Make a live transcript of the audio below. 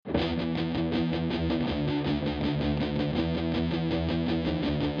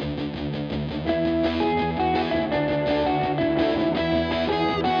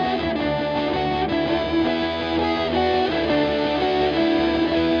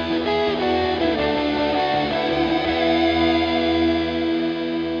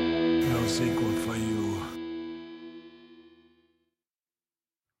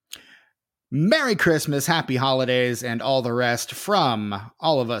Merry Christmas, Happy Holidays, and all the rest from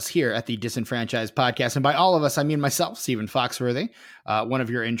all of us here at the Disenfranchised Podcast. And by all of us, I mean myself, Stephen Foxworthy, one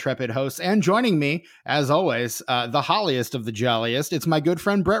of your intrepid hosts. And joining me, as always, the holliest of the jolliest, it's my good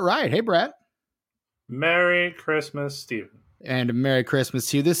friend, Brett Wright. Hey, Brett. Merry Christmas, Stephen. And Merry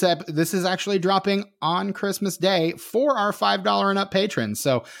Christmas to you. This is actually dropping on Christmas Day for our $5 and up patrons.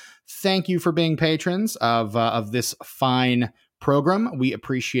 So thank you for being patrons of this fine program. We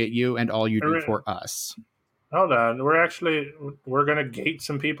appreciate you and all you do for us. Hold on. We're going to gate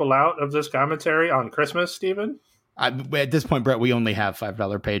some people out of this commentary on Christmas, Stephen? At this point, Brett, we only have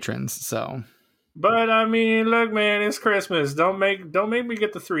 $5 patrons, so. But I mean, look, man, it's Christmas. Don't make me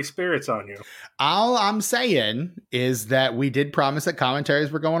get the three spirits on you. All I'm saying is that we did promise that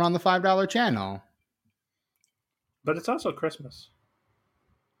commentaries were going on the $5 channel. But it's also Christmas.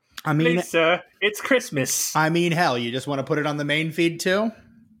 I mean, please, sir, it's Christmas. I mean, hell, you just want to put it on the main feed too?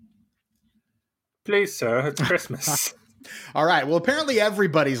 Please, sir, it's Christmas. All right. Well, apparently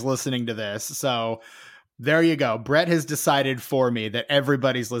everybody's listening to this, so there you go. Brett has decided for me that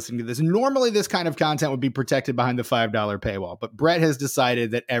everybody's listening to this. Normally, this kind of content would be protected behind the $5 paywall, but Brett has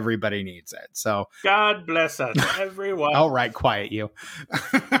decided that everybody needs it. So God bless us, everyone. All right, quiet you.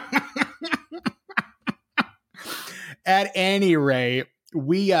 At any rate,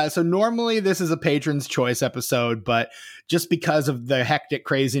 so normally this is a patron's choice episode, but just because of the hectic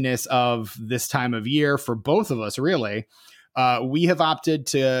craziness of this time of year for both of us, really, we have opted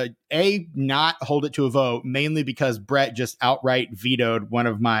to not hold it to a vote, mainly because Brett just outright vetoed one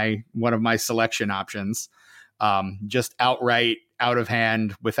of my selection options, just outright out of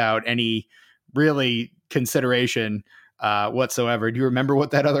hand without any really consideration whatsoever. Do you remember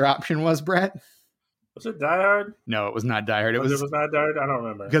what that other option was, Brett? Was it Die Hard? No, it was not Die Hard. It was not Die Hard? I don't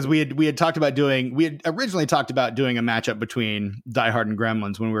remember. Because we had originally talked about doing a matchup between Die Hard and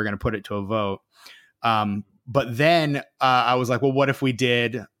Gremlins when we were going to put it to a vote. But then I was like, well, what if we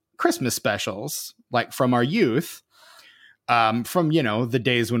did Christmas specials, like from our youth, from, the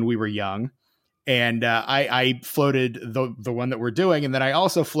days when we were young. And I floated the one that we're doing. And then I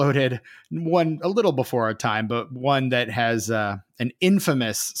also floated one a little before our time, but one that has an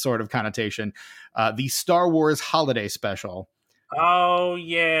infamous sort of connotation, the Star Wars Holiday Special. Oh,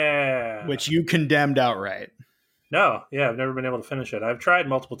 yeah. Which you condemned outright. No, yeah, I've never been able to finish it. I've tried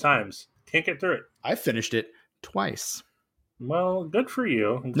multiple times. Can't get through it. I finished it twice. Well, good for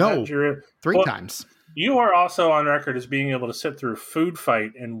you. No, three times. You are also on record as being able to sit through Food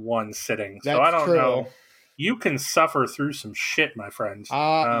Fight in one sitting. That's so I don't true. know. You can suffer through some shit, my friend.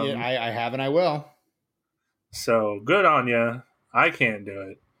 Yeah, I have and I will. So good on you. I can't do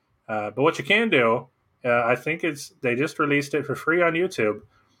it. But what you can do, I think they just released it for free on YouTube.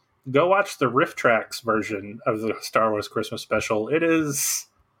 Go watch the Riff Tracks version of the Star Wars Christmas special. It is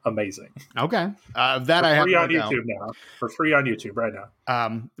amazing. Okay, that I have free on YouTube now. For free on YouTube right now.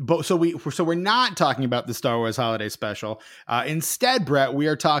 But so we're not talking about the Star Wars Holiday Special. Instead, Brett,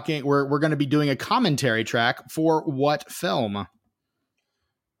 we're going to be doing a commentary track for what film?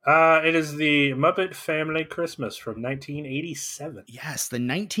 It is the Muppet Family Christmas from 1987. Yes, the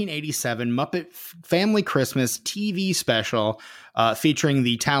 1987 Muppet Family Christmas TV special, featuring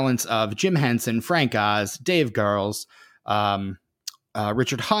the talents of Jim Henson, Frank Oz, Dave Garles,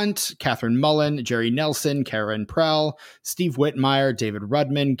 Richard Hunt, Catherine Mullen, Jerry Nelson, Karen Prell, Steve Whitmire, David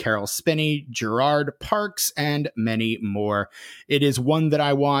Rudman, Carol Spinney, Gerard Parks, and many more. It is one that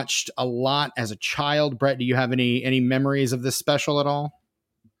I watched a lot as a child. Brett, do you have any memories of this special at all?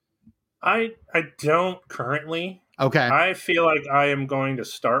 I don't currently. Okay. I feel like I am going to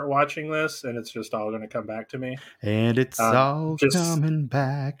start watching this, and it's just all going to come back to me. And it's all coming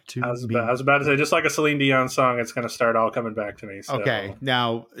back to me. I was about to say, just like a Celine Dion song, it's going to start all coming back to me. So. Okay.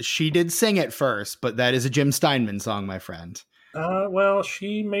 Now, she did sing it first, but that is a Jim Steinman song, my friend. Well,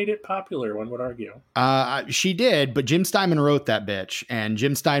 she made it popular, one would argue. She did, but Jim Steinman wrote that bitch. And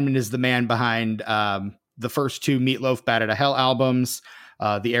Jim Steinman is the man behind the first two Meatloaf Bat Outta Hell albums,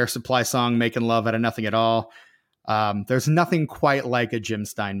 the Air Supply song, Making Love Out of Nothing at All. There's nothing quite like a Jim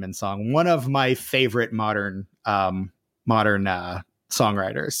Steinman song. One of my favorite modern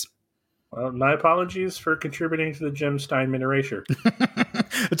songwriters. Well, my apologies for contributing to the Jim Steinman erasure.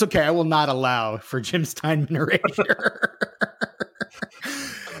 It's okay. I will not allow for Jim Steinman erasure.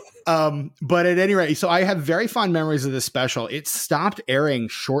 But at any rate, so I have very fond memories of this special. It stopped airing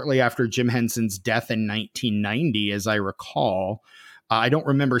shortly after Jim Henson's death in 1990, as I recall. I don't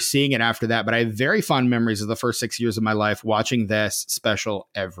remember seeing it after that, but I have very fond memories of the first 6 years of my life watching this special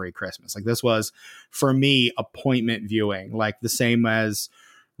every Christmas. Like, this was, for me, appointment viewing, like the same as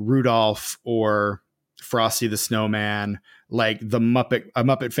Rudolph or Frosty the Snowman. like a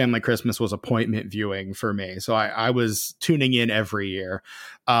Muppet Family Christmas was appointment viewing for me. So I was tuning in every year.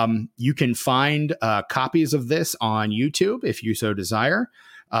 You can find copies of this on YouTube if you so desire.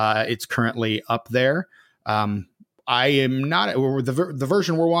 It's currently up there. I am not the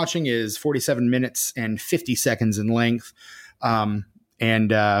version we're watching is 47 minutes and 50 seconds in length. And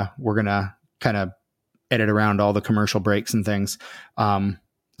we're going to kind of edit around all the commercial breaks and things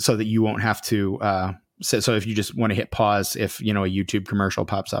so that you won't have to. So if you just want to hit pause, if, a YouTube commercial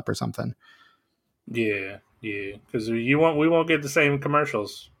pops up or something. Yeah. Because we won't get the same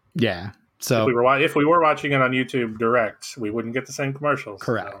commercials. Yeah. So if we were watching it on YouTube Direct, we wouldn't get the same commercials.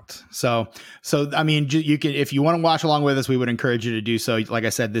 Correct. So I mean, you can, if you want to watch along with us, we would encourage you to do so. Like I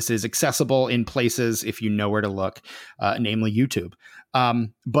said, this is accessible in places if you know where to look, namely YouTube.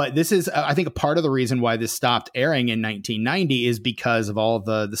 But this is, I think, a part of the reason why this stopped airing in 1990 is because of all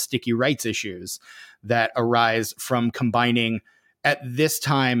the sticky rights issues that arise from combining at this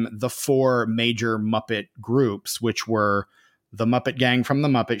time the four major Muppet groups, which were the Muppet Gang from The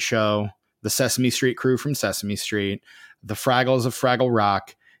Muppet Show, the Sesame Street crew from Sesame Street, the Fraggles of Fraggle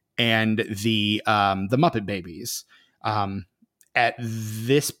Rock, and the Muppet Babies. At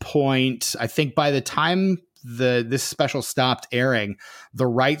this point, I think by the time this special stopped airing, the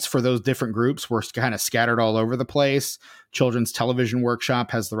rights for those different groups were kind of scattered all over the place. Children's Television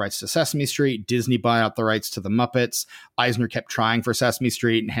Workshop has the rights to Sesame Street. Disney bought out the rights to the Muppets. Eisner kept trying for Sesame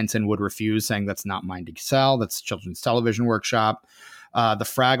Street, and Henson would refuse, saying that's not mine to sell. That's Children's Television Workshop. The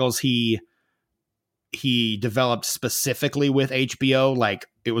Fraggles, he developed specifically with HBO. Like,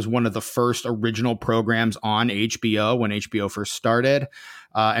 it was one of the first original programs on HBO when HBO first started.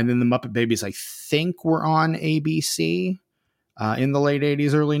 And then the Muppet Babies, I think, were on ABC in the late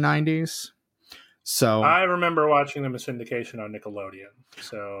 80s, early 90s. So I remember watching them in syndication on Nickelodeon.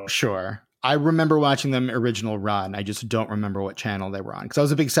 So sure. I remember watching them original run. I just don't remember what channel they were on because I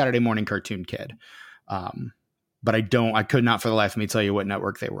was a big Saturday morning cartoon kid. But I could not for the life of me tell you what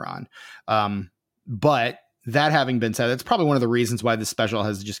network they were on. But that having been said, that's probably one of the reasons why this special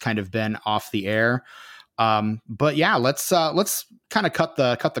has just kind of been off the air. But yeah, let's kind of cut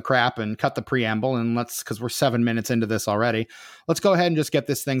the crap and cut the preamble, and because we're 7 minutes into this already, let's go ahead and just get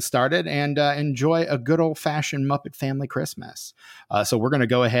this thing started and enjoy a good old fashioned Muppet Family Christmas. So we're going to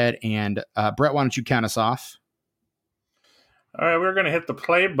go ahead and Brett, why don't you count us off? All right, we're going to hit the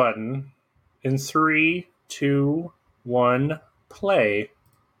play button in 3, 2, 1, play.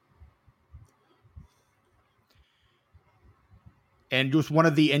 And just one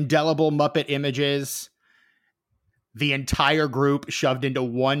of the indelible Muppet images, the entire group shoved into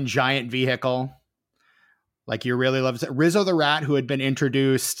one giant vehicle. Like, you really love it. Rizzo the Rat, who had been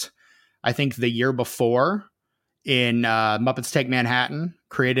introduced, I think, the year before in Muppets Take Manhattan,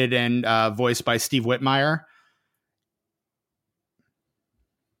 created and voiced by Steve Whitmire.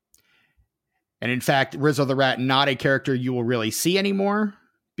 And in fact, Rizzo the Rat, not a character you will really see anymore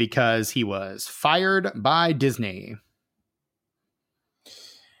because he was fired by Disney.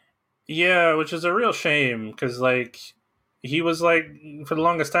 Yeah, which is a real shame because, like, he was, like, for the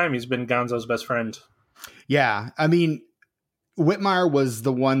longest time, he's been Gonzo's best friend. Yeah, I mean, Whitmire was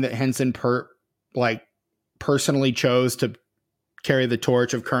the one that Henson personally chose to carry the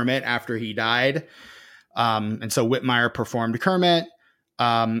torch of Kermit after he died. And so Whitmire performed Kermit.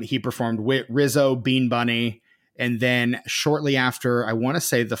 He performed Rizzo, Bean Bunny. And then shortly after, I want to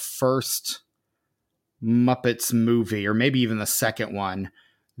say the first Muppets movie, or maybe even the second one,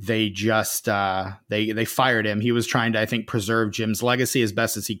 they just they fired him. He was trying to, I think, preserve Jim's legacy as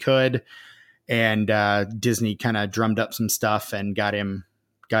best as he could. And Disney kind of drummed up some stuff and got him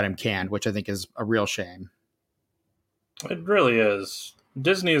canned, which I think is a real shame. It really is.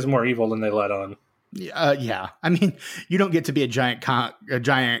 Disney is more evil than they let on. Yeah. I mean, you don't get to be a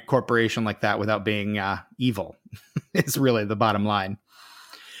giant corporation like that without being evil. It's really the bottom line.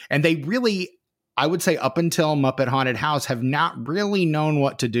 And they really, I would say, up until Muppet Haunted House, have not really known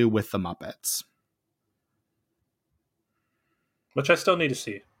what to do with the Muppets. Which I still need to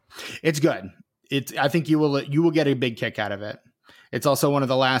see. It's good. I think you will get a big kick out of it. It's also one of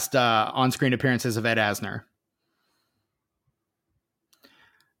the last on-screen appearances of Ed Asner.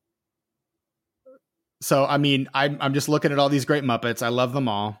 So, I mean, I'm just looking at all these great Muppets. I love them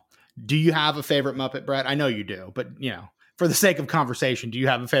all. Do you have a favorite Muppet, Brett? I know you do, but, for the sake of conversation, do you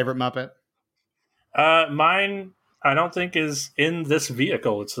have a favorite Muppet? Mine, I don't think is in this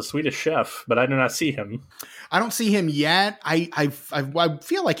vehicle. It's the Swedish Chef, but I do not see him. I don't see him yet. I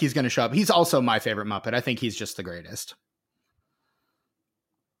feel like he's going to show up. He's also my favorite Muppet. I think he's just the greatest.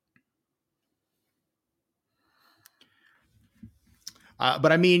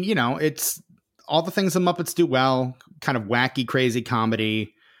 But I mean, it's all the things the Muppets do well, kind of wacky, crazy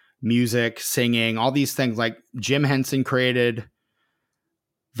comedy, music, singing, all these things. Like Jim Henson created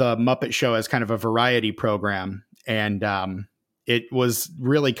the Muppet Show as kind of a variety program. And it was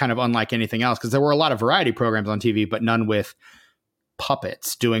really kind of unlike anything else because there were a lot of variety programs on TV, but none with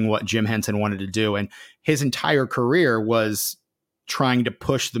puppets doing what Jim Henson wanted to do. And his entire career was trying to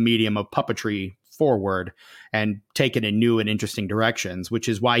push the medium of puppetry forward and take it in new and interesting directions, which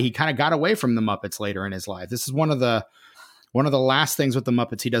is why he kind of got away from the Muppets later in his life. This is one of the last things with the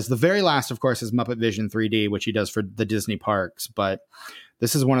Muppets he does. The very last, of course, is Muppet Vision 3D, which he does for the Disney parks. But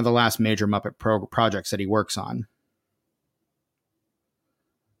this is one of the last major Muppet projects that he works on.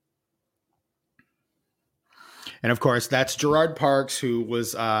 And of course, that's Gerard Parks, who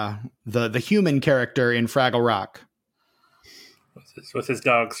was the human character in Fraggle Rock. With his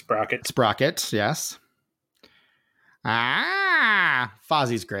dog, Sprocket. Sprocket, yes.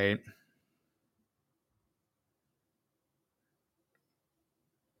 Fozzie's great.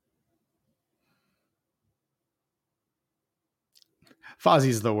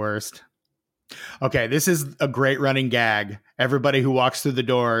 Fozzie's the worst. Okay, this is a great running gag. Everybody who walks through the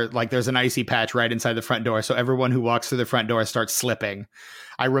door, like there's an icy patch right inside the front door. So everyone who walks through the front door starts slipping.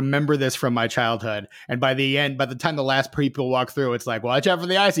 I remember this from my childhood. And by the time the last people walk through, it's like, watch out for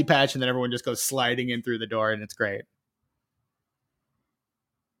the icy patch. And then everyone just goes sliding in through the door and it's great.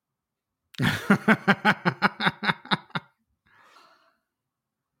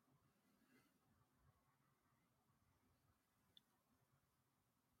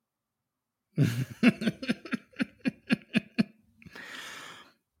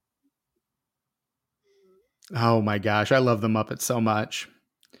 Oh my gosh, I love the Muppets so much.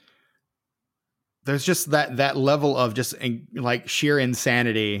 There's just that level of just like sheer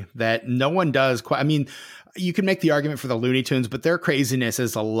insanity that no one does quite. I mean, you can make the argument for the Looney Tunes, but their craziness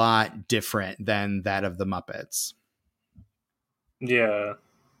is a lot different than that of the Muppets. Yeah.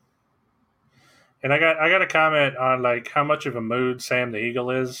 And I got a comment on like how much of a mood Sam the Eagle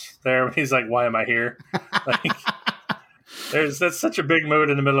is there when he's like, "Why am I here?" Like, that's such a big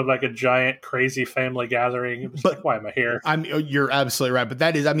mood in the middle of like a giant crazy family gathering. It's like, why am I here? You're absolutely right, but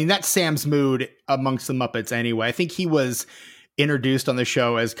that's Sam's mood amongst the Muppets anyway. I think he was introduced on the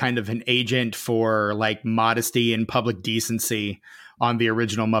show as kind of an agent for like modesty and public decency on the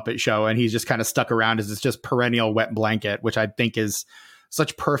original Muppet Show, and he's just kind of stuck around as this just perennial wet blanket, which I think is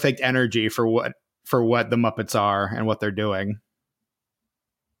such perfect energy for what the Muppets are and what they're doing.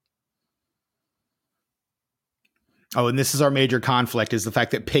 Oh, and this is our major conflict, is the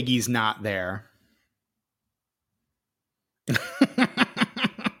fact that Piggy's not there.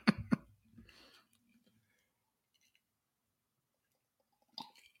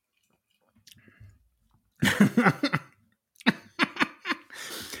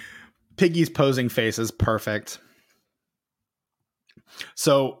 Piggy's posing face is perfect.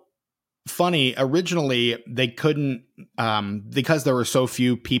 So funny, originally they couldn't, because there were so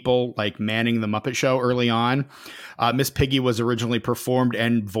few people like manning the Muppet Show early on. Miss Piggy was originally performed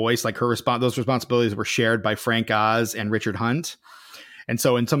and voiced, like those responsibilities were shared by Frank Oz and Richard Hunt. And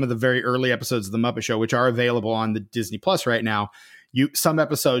so in some of the very early episodes of the Muppet Show, which are available on the Disney Plus right now, some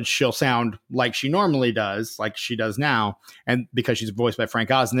episodes she'll sound like she normally does, like she does now, and because she's voiced by Frank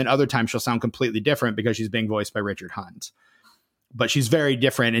Oz, and then other times she'll sound completely different because she's being voiced by Richard Hunt. But she's very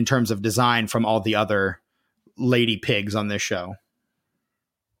different in terms of design from all the other lady pigs on this show.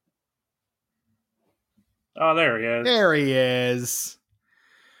 Oh, there he is. There he is.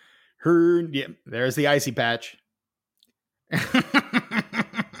 Yeah, there's the icy patch.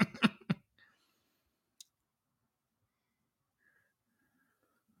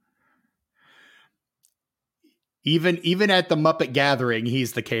 Even at the Muppet Gathering,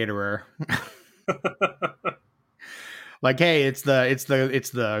 he's the caterer. Like, hey, it's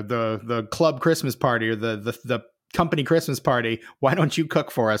the club Christmas party or the company Christmas party. Why don't you cook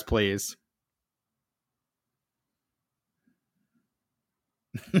for us, please?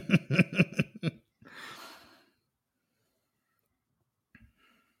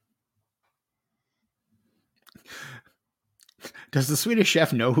 Does the Swedish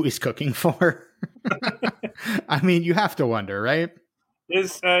chef know who he's cooking for? I mean, you have to wonder, right?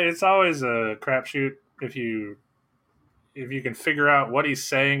 It's always a crapshoot if you can figure out what he's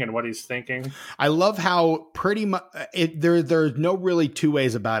saying and what he's thinking. I love how pretty much there's no really two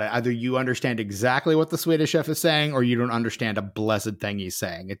ways about it. Either you understand exactly what the Swedish chef is saying, or you don't understand a blessed thing he's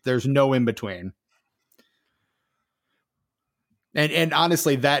saying. There's no in between. And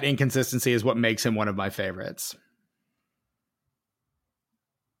honestly, that inconsistency is what makes him one of my favorites.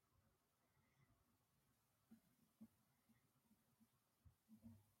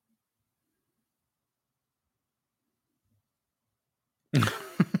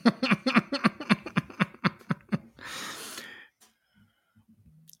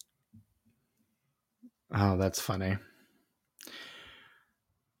 Oh, that's funny.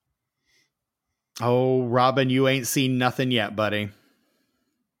 Oh, Robin, you ain't seen nothing yet, buddy.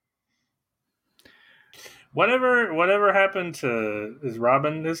 Whatever happened to, is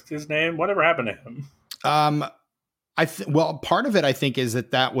Robin his name? Whatever happened to him? Um, well, part of it I think is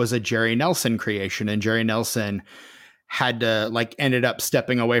that was a Jerry Nelson creation, and Jerry Nelson had to ended up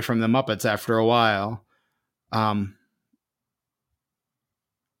stepping away from the Muppets after a while. Um,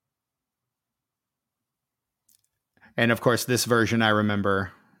 and of course, this version I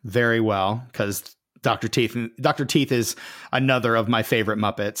remember very well because Dr. Teeth is another of my favorite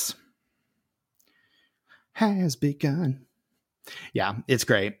Muppets. Has begun. Yeah, it's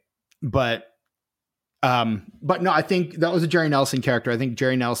great. But no, I think that was a Jerry Nelson character. I think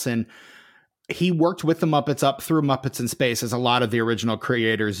Jerry Nelson, he worked with the Muppets up through Muppets in Space, as a lot of the original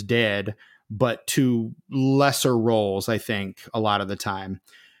creators did, but to lesser roles, I think, a lot of the time.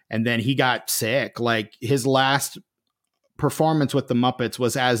 And then he got sick. Like, his last performance with the Muppets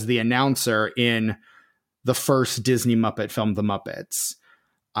was as the announcer in the first Disney Muppet film, The Muppets,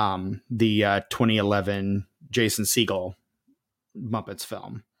 the 2011 Jason Segel Muppets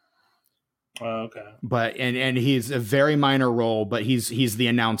film. Oh, okay. But and he's a very minor role, but he's the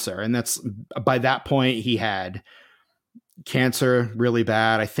announcer, and that's, by that point he had cancer really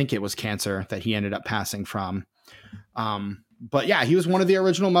bad. I think it was cancer that he ended up passing from. But yeah, he was one of the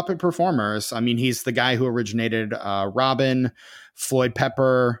original Muppet performers. I mean, he's the guy who originated Robin, Floyd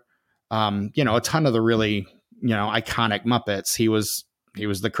Pepper, a ton of the really, iconic Muppets. He was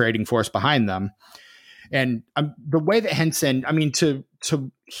the creating force behind them. And the way that Henson, I mean, to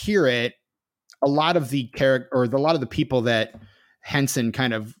hear it, a lot of the people that Henson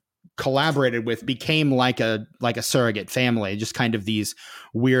kind of collaborated with became like a surrogate family, just kind of these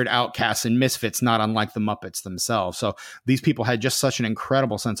weird outcasts and misfits, not unlike the Muppets themselves. So these people had just such an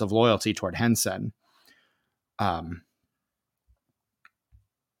incredible sense of loyalty toward Henson. But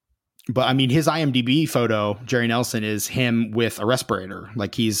I mean, his IMDb photo, Jerry Nelson, is him with a respirator.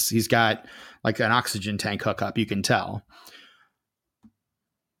 Like, he's got like an oxygen tank hookup, you can tell.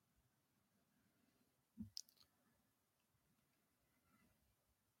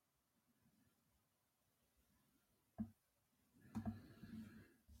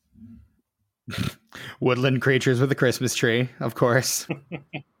 Woodland creatures with a Christmas tree, of course.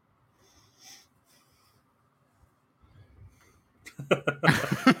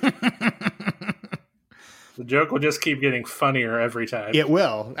 The joke will just keep getting funnier every time. It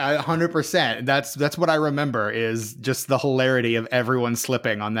will, 100%. That's what I remember, is just the hilarity of everyone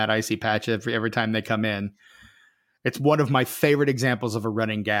slipping on that icy patch every time they come in. It's one of my favorite examples of a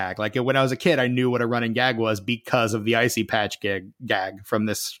running gag. Like, when I was a kid, I knew what a running gag was because of the icy patch gag from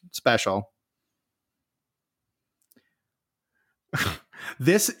this special.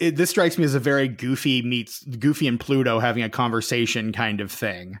 This strikes me as a very Goofy and Pluto having a conversation kind of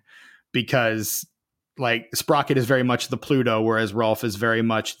thing, because like Sprocket is very much the Pluto, whereas Rolf is very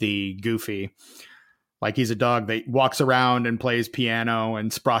much the Goofy. Like, he's a dog that walks around and plays piano,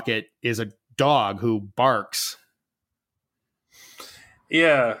 and Sprocket is a dog who barks.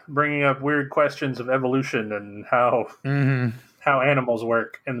 Yeah, bringing up weird questions of evolution and how animals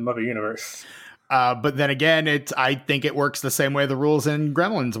work in the Muppet universe. But then again, I think it works the same way the rules in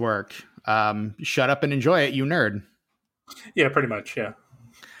Gremlins work. Shut up and enjoy it, you nerd. Yeah, pretty much. Yeah,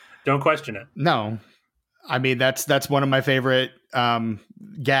 don't question it. No, I mean, that's one of my favorite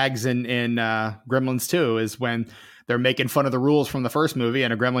gags in Gremlins 2, is when they're making fun of the rules from the first movie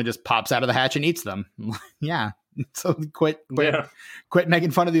and a gremlin just pops out of the hatch and eats them. Yeah, so quit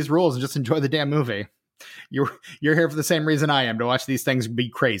making fun of these rules and just enjoy the damn movie. You're here for the same reason I am, to watch these things be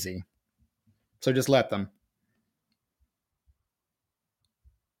crazy. So just let them.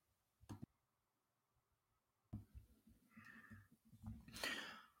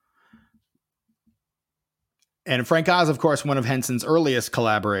 And Frank Oz, of course, one of Henson's earliest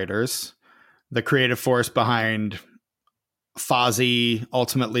collaborators, the creative force behind Fozzie,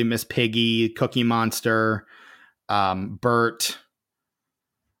 ultimately Miss Piggy, Cookie Monster, Bert,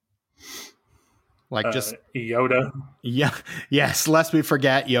 like just Yoda. Yeah, yes. Lest we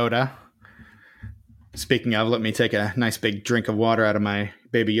forget Yoda. Speaking of, let me take a nice big drink of water out of my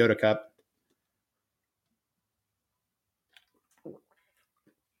Baby Yoda cup.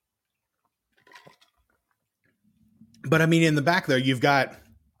 But I mean, in the back there, you've got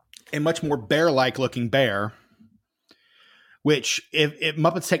a much more bear-like looking bear. Which, if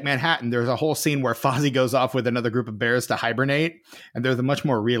Muppets Take Manhattan, there's a whole scene where Fozzie goes off with another group of bears to hibernate, and they're the much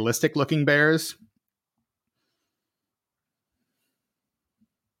more realistic looking bears.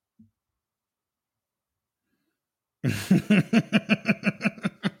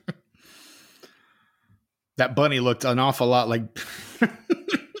 That bunny looked an awful lot like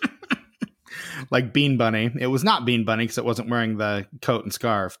like Bean Bunny. It was not Bean Bunny because it wasn't wearing the coat and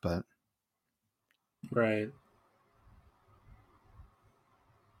scarf, but Right.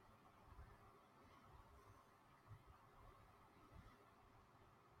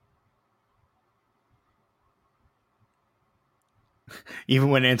 even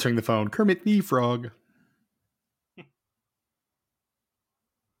when answering the phone, Kermit the Frog.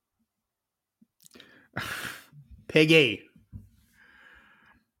 Piggy.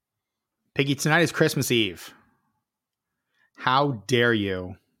 Piggy, tonight is Christmas Eve. How dare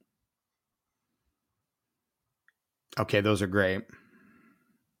you? Okay, those are great.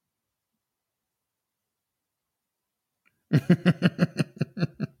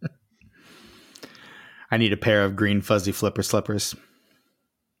 I need a pair of green fuzzy flipper slippers.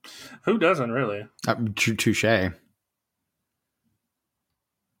 Who doesn't really? Touche.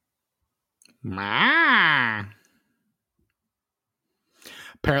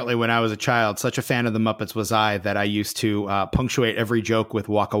 Apparently, when I was a child, such a fan of the Muppets was I that I used to punctuate every joke with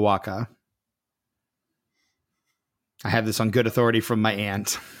Waka Waka. I have this on good authority from my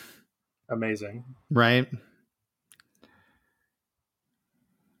aunt. Amazing. Right?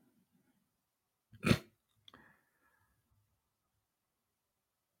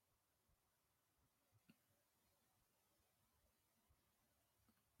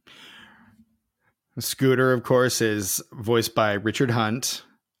 Scooter, of course, is voiced by Richard Hunt,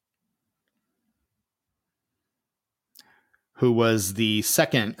 who was the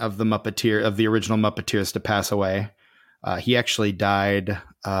second of the original Muppeteers to pass away. He actually died,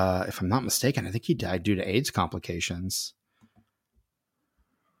 if I'm not mistaken, I think he died due to AIDS complications.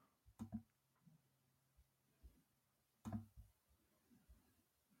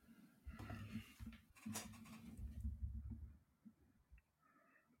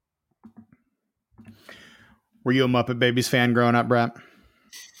 Were you a Muppet Babies fan growing up, Brett?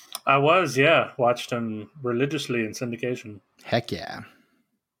 I was, yeah. Watched them religiously in syndication. Heck yeah.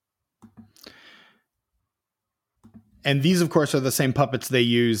 And these, of course, are the same puppets they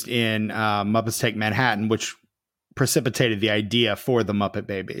used in Muppets Take Manhattan, which precipitated the idea for the Muppet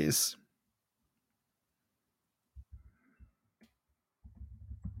Babies.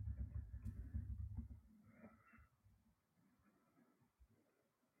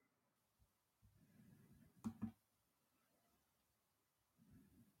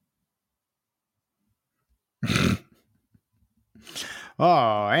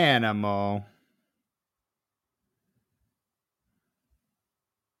 Oh, animal.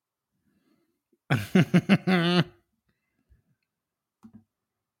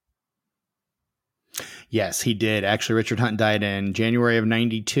 Yes, he did. Actually, Richard Hunt died in January of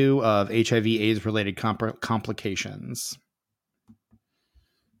 92 of HIV/AIDS related complications.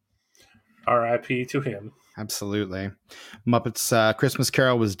 R.I.P. to him. Absolutely. Muppets Christmas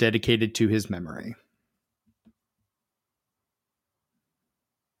Carol was dedicated to his memory.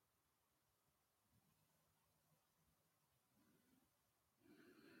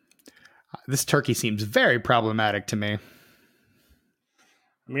 This turkey seems very problematic to me. I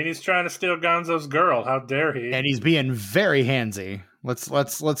mean, he's trying to steal Gonzo's girl. How dare he? And he's being very handsy.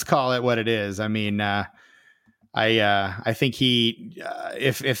 Let's call it what it is. I mean, I think he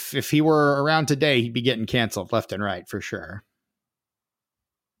if he were around today, he'd be getting canceled left and right for sure.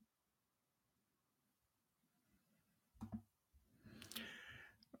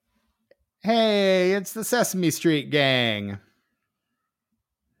 Hey, it's the Sesame Street gang.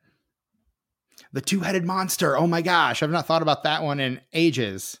 The two-headed monster. Oh my gosh, I've not thought about that one in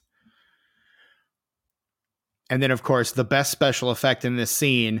ages. And then, of course, the best special effect in this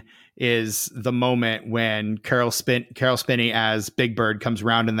scene is the moment when Carol Spinney as Big Bird comes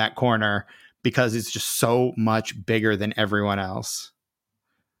around in that corner because it's just so much bigger than everyone else.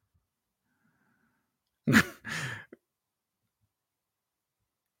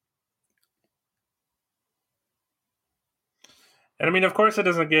 And I mean, of course, it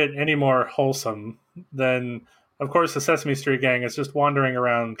doesn't get any more wholesome than, of course, the Sesame Street gang is just wandering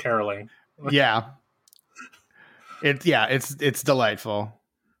around caroling. Yeah. It's delightful.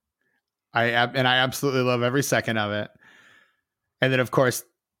 I absolutely love every second of it. And then, of course,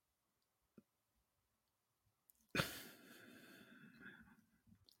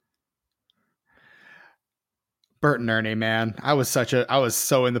 Bert and Ernie, man. I was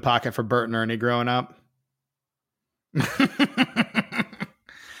so in the pocket for Bert and Ernie growing up.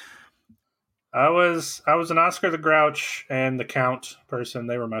 I was an Oscar the Grouch and the Count person.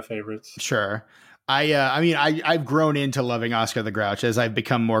 They were my favorites. Sure. I've grown into loving Oscar the Grouch as I've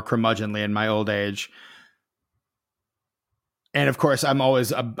become more curmudgeonly in my old age. And of course, I'm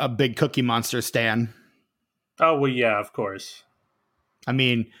always a big Cookie Monster stan. Oh well, yeah, of course. I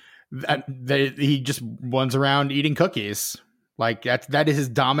mean, he just runs around eating cookies. Like that is his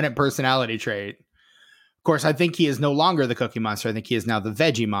dominant personality trait. Of course, I think he is no longer the Cookie Monster. I think he is now the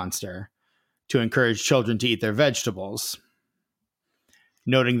Veggie Monster to encourage children to eat their vegetables,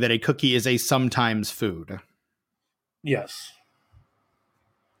 noting that a cookie is a sometimes food. Yes.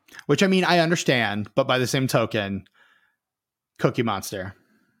 Which, I mean, I understand, but by the same token, Cookie Monster.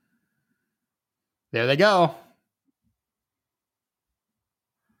 There they go.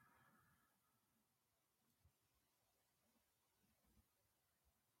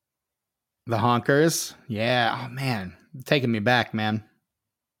 The honkers. Yeah. Oh, man. Taking me back, man.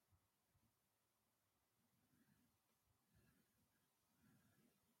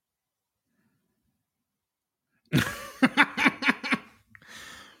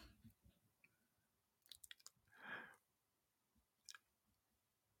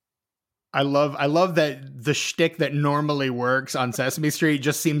 I love that the shtick that normally works on Sesame Street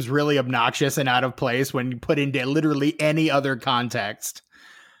just seems really obnoxious and out of place when you put into literally any other context.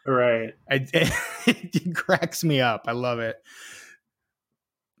 Right. It cracks me up. I love it.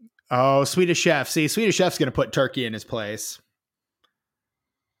 Oh, Swedish Chef. See, Swedish Chef's going to put turkey in his place.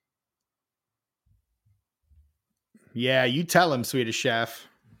 Yeah, you tell him, Swedish Chef.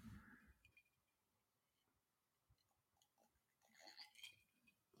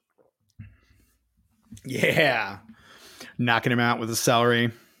 Yeah. Knocking him out with a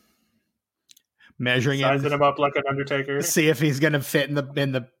celery. Measuring Sizing him up like an undertaker. See if he's going to fit in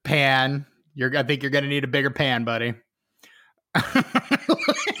the pan. I think you're going to need a bigger pan, buddy.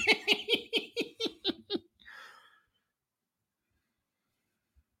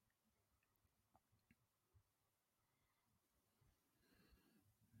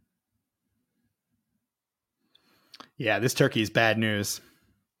 Yeah, this turkey is bad news.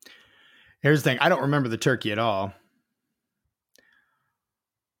 Here's the thing. I don't remember the turkey at all.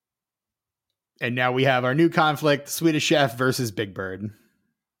 And now we have our new conflict, Swedish Chef versus Big Bird.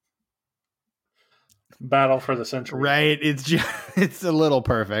 Battle for the century. Right? It's a little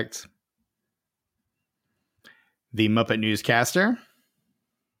perfect. The Muppet Newscaster.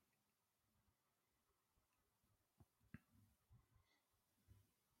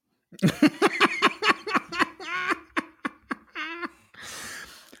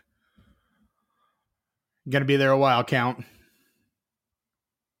 Gonna be there a while, Count.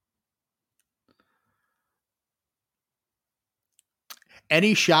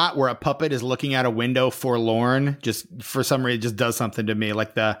 Any shot where a puppet is looking out a window forlorn, just for some reason, just does something to me.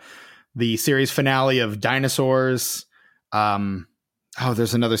 Like the series finale of Dinosaurs.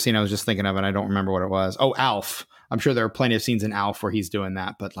 There's another scene I was just thinking of, and I don't remember what it was. Oh, Alf. I'm sure there are plenty of scenes in Alf where he's doing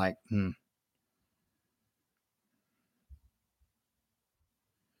that, but like,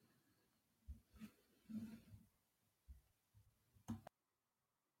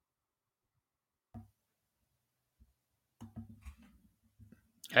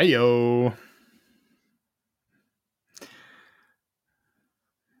 Hey yo.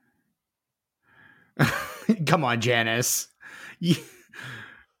 Come on, Janice.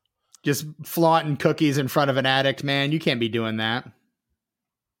 Just flaunting cookies in front of an addict, man. You can't be doing that.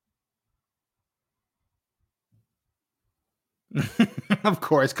 Of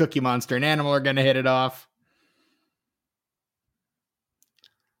course, Cookie Monster and Animal are going to hit it off.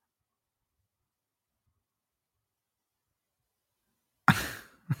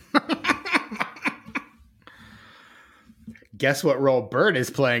 Guess what role Bert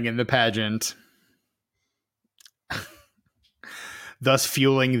is playing in the pageant? Thus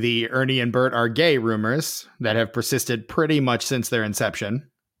fueling the Ernie and Bert are gay rumors that have persisted pretty much since their inception.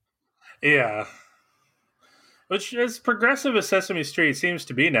 Yeah. Which, as progressive as Sesame Street seems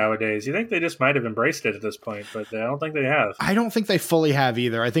to be nowadays, you think they just might have embraced it at this point, but I don't think they have. I don't think they fully have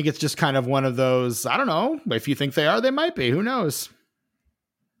either. I think it's just kind of one of those, I don't know. If you think they are, they might be. Who knows?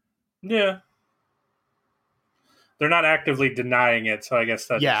 Yeah. They're not actively denying it, so I guess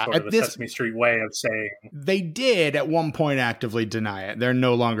that's sort of a Sesame Street way of saying. They did at one point actively deny it. They're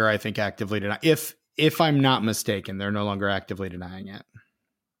no longer, I think, actively denying. If I'm not mistaken, they're no longer actively denying it.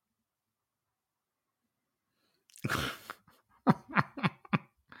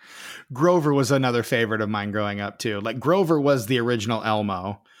 Grover was another favorite of mine growing up too. Like Grover was the original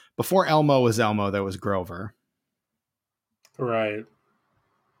Elmo. Before Elmo was Elmo, there was Grover. Right.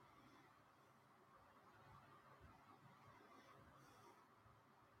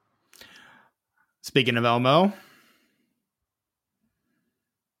 Speaking of Elmo,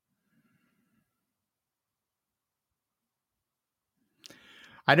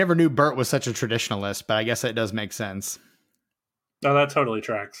 I never knew Bert was such a traditionalist, but I guess that does make sense. No, that totally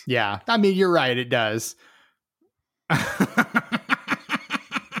tracks. Yeah. I mean, you're right. It does.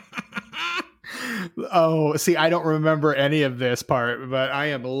 Oh, see, I don't remember any of this part, but I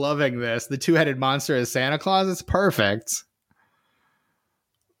am loving this. The two-headed monster is Santa Claus. It's perfect.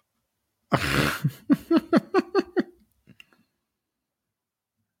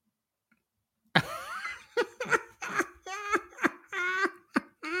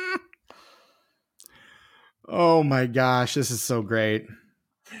 Oh my gosh, this is so great.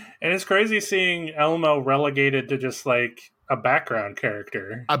 And it's crazy seeing Elmo relegated to just like a background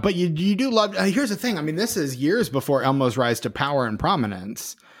character. But you do love. Here's the thing. I mean, this is years before Elmo's rise to power and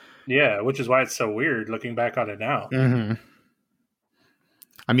prominence. Yeah, which is why it's so weird looking back on it now. Mm-hmm.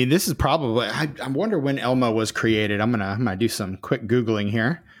 I mean, this is probably. I wonder when Elmo was created. I'm gonna do some quick googling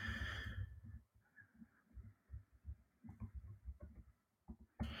here.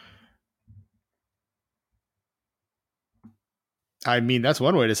 I mean, that's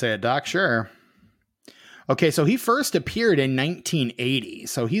one way to say it, Doc. Sure. Okay, so he first appeared in 1980.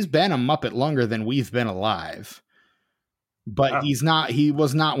 So he's been a Muppet longer than we've been alive. But Wow. he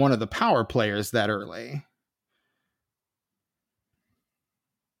was not one of the power players that early.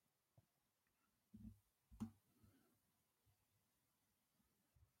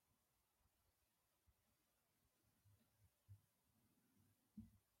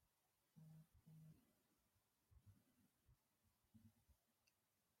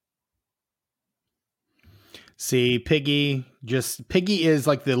 See, Piggy is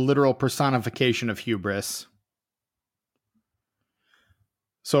like the literal personification of hubris.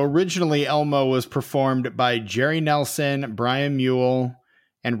 So originally Elmo was performed by Jerry Nelson, Brian Mule,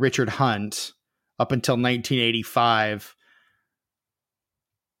 and Richard Hunt up until 1985.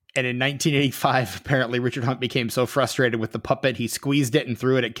 And in 1985, apparently Richard Hunt became so frustrated with the puppet, he squeezed it and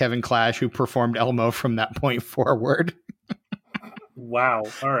threw it at Kevin Clash, who performed Elmo from that point forward. Wow.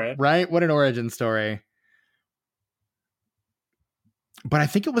 All right. Right? What an origin story. But I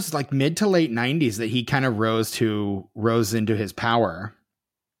think it was like mid to late 90s that he kind of rose into his power.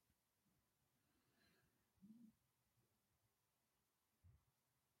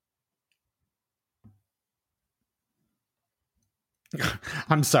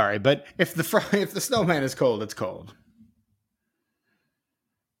 I'm sorry, but if the snowman is cold, it's cold.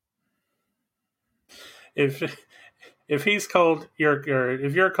 If he's cold,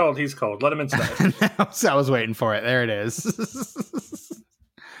 if you're cold, he's cold. Let him inside. I was waiting for it. There it is.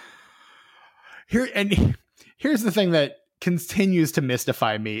 Here's the thing that continues to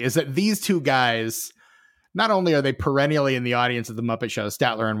mystify me is that these two guys, not only are they perennially in the audience of the Muppet Show,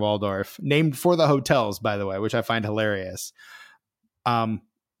 Statler and Waldorf, named for the hotels, by the way, which I find hilarious.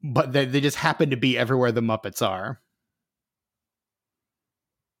 But they just happen to be everywhere the Muppets are.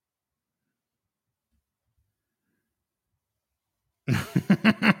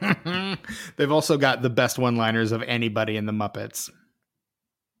 They've also got the best one-liners of anybody in the Muppets.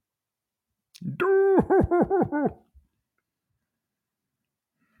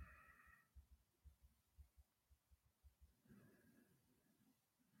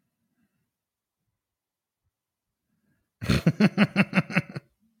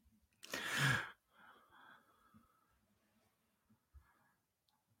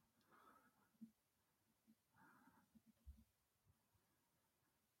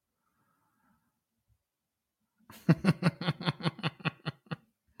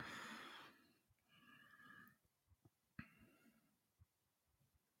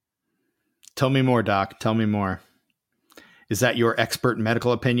 Tell me more, Doc. Tell me more. Is that your expert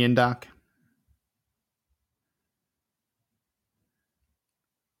medical opinion, Doc?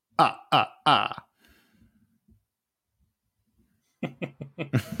 Ah.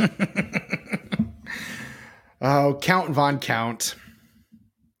 Oh, Count Von Count.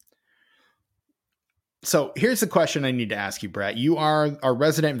 So here's the question I need to ask you, Brett. You are our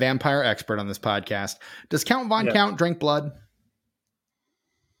resident vampire expert on this podcast. Does Count Von Count drink blood?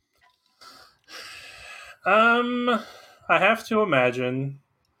 I have to imagine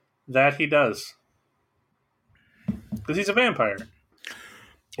that he does. Because he's a vampire.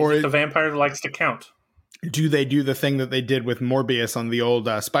 Or a vampire that likes to count. Do they do the thing that they did with Morbius on the old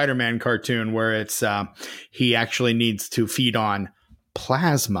Spider-Man cartoon where it's he actually needs to feed on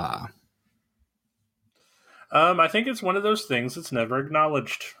plasma? I think it's one of those things that's never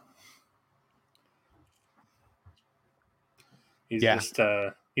acknowledged. He's just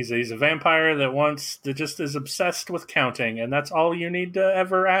he's a vampire that just is obsessed with counting, and that's all you need to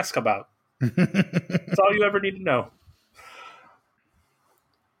ever ask about. That's all you ever need to know.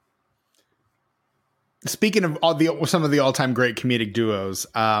 Speaking of some of the all-time great comedic duos,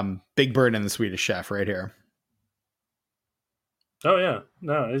 Big Bird and the Swedish Chef right here. Oh yeah,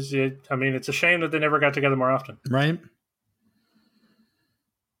 no, I mean, it's a shame that they never got together more often. Right.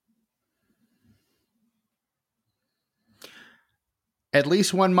 At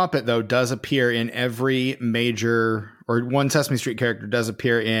least one Muppet, though, does appear in every major, or one Sesame Street character does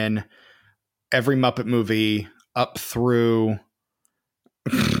appear in every Muppet movie up through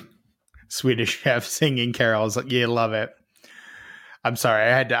Swedish Chef singing carols. You love it. I'm sorry,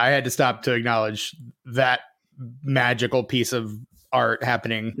 I had to stop to acknowledge that magical piece of art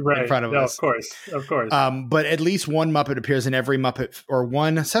happening in Right? front of No, of us. course, of course. But at least one Muppet appears in every Muppet, or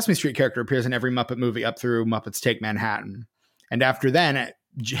one Sesame Street character appears in every Muppet movie up through Muppets Take Manhattan. And after then,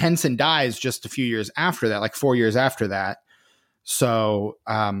 Henson dies just a few years after that, like 4 years after that. So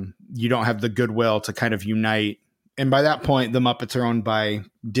you don't have the goodwill to kind of unite. And by that point, the Muppets are owned by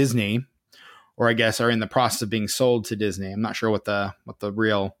Disney, or I guess are in the process of being sold to Disney. I'm not sure what the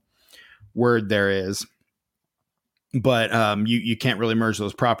real word there is, but you can't really merge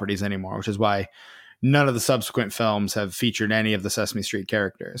those properties anymore, which is why none of the subsequent films have featured any of the Sesame Street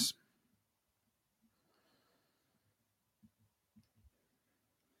characters.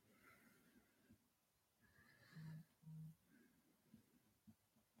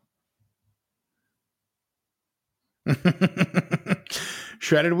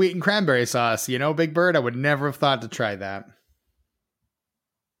 Shredded wheat and cranberry sauce. You know, Big Bird, I would never have thought to try that.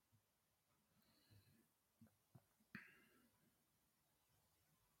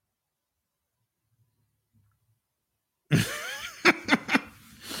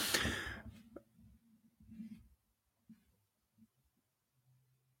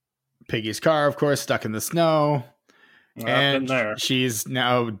 Piggy's car, of course, stuck in the snow. I've been And there. she's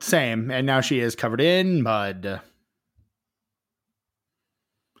now same. And now she is covered in mud.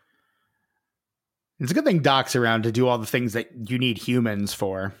 It's a good thing Doc's around to do all the things that you need humans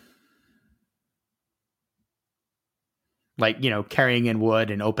for. Like, carrying in wood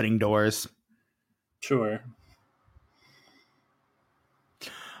and opening doors. Sure.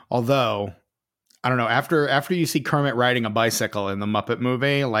 Although, I don't know, after you see Kermit riding a bicycle in the Muppet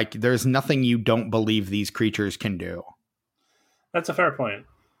movie, like there's nothing you don't believe these creatures can do. That's a fair point.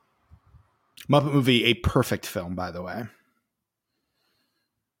 Muppet movie, a perfect film, by the way.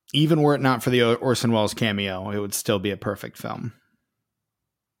 Even were it not for the Orson Welles cameo, it would still be a perfect film.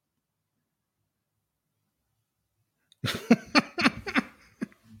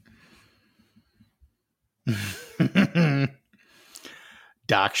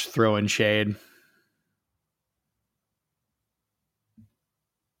 Doc's throwing shade.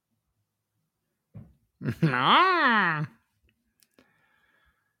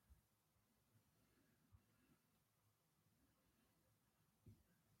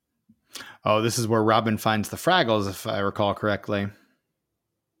 Oh, this is where Robin finds the Fraggles, if I recall correctly.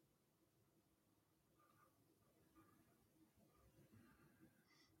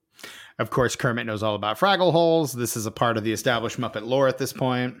 Of course, Kermit knows all about Fraggle holes. This is a part of the established Muppet lore at this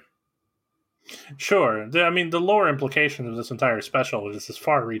point. Sure. I mean, the lore implications of this entire special is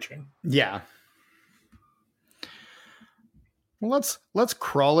far-reaching. Yeah. Well, let's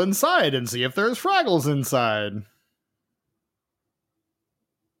crawl inside and see if there's Fraggles inside.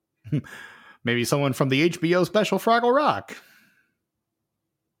 Maybe someone from the HBO special Fraggle Rock.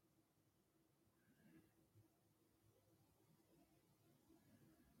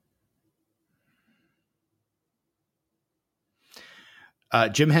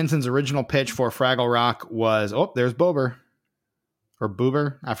 Jim Henson's original pitch for Fraggle Rock was, there's Bober. Or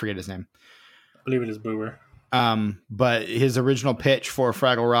Boober. I forget his name. I believe it is Boober. But his original pitch for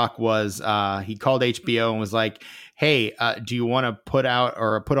Fraggle Rock was he called HBO and was like, hey, do you want to put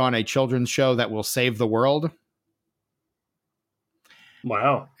on a children's show that will save the world?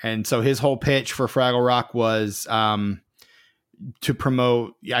 Wow. And so his whole pitch for Fraggle Rock was to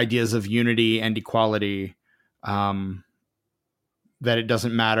promote the ideas of unity and equality, that it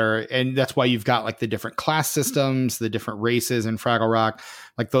doesn't matter. And that's why you've got like the different class systems, the different races in Fraggle Rock.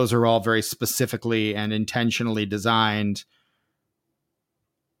 Like those are all very specifically and intentionally designed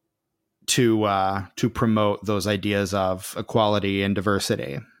to promote those ideas of equality and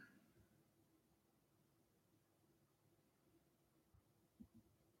diversity.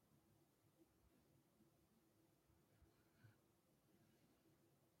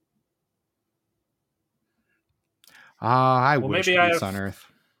 I wish peace on Earth.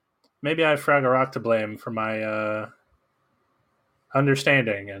 Maybe I have Fraggle Rock to blame for my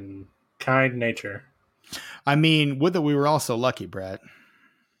understanding and kind nature. I mean, would that we were all so lucky, Brett.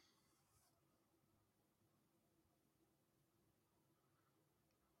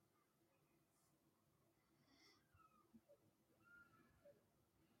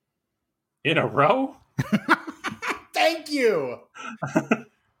 In a row? Thank you.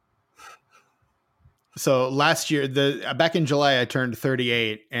 So last year, back in July, I turned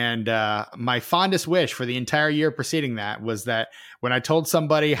 38, and my fondest wish for the entire year preceding that was that when I told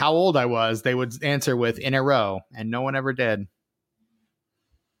somebody how old I was, they would answer with "in a row," and no one ever did.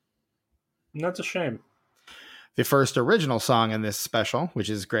 That's a shame. The first original song in this special, which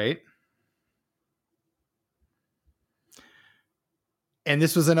is great. And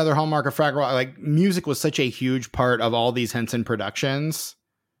this was another hallmark of Fraggle Rock. Like, music was such a huge part of all these Henson productions.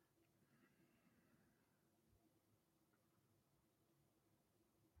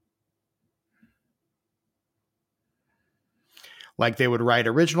 Like, they would write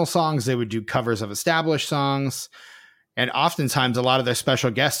original songs, they would do covers of established songs, and oftentimes a lot of their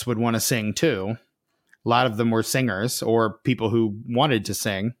special guests would want to sing too. A lot of them were singers or people who wanted to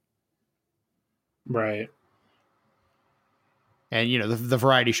sing. Right. And, you know, the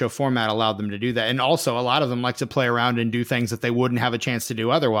variety show format allowed them to do that. And also, a lot of them like to play around and do things that they wouldn't have a chance to do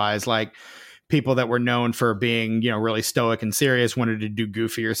otherwise. Like, people that were known for being, you know, really stoic and serious wanted to do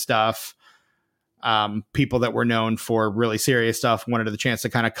goofier stuff. People that were known for really serious stuff wanted the chance to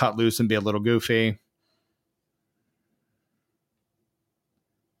kind of cut loose and be a little goofy.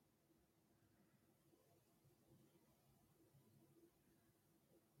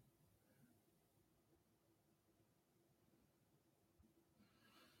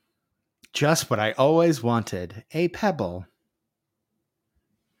 Just what I always wanted, a pebble.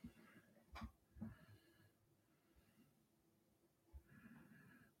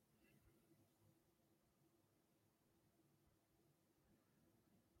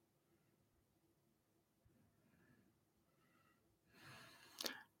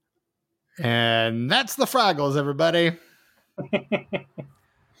 And that's the Fraggles, everybody.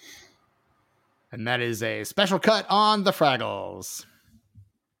 And that is a special cut on the Fraggles.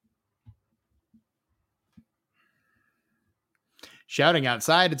 Shouting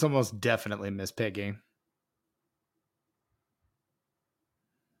outside, it's almost definitely Miss Piggy.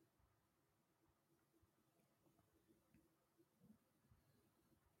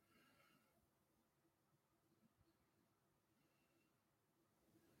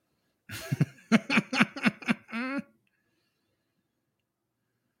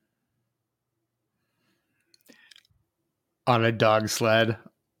 On a dog sled.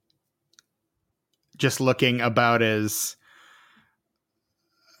 Just looking about as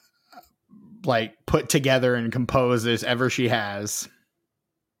like put together and composed as ever she has.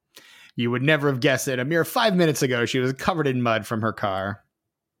 You would never have guessed it. A mere 5 minutes ago, she was covered in mud from her car.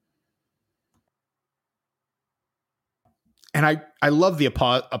 And I love the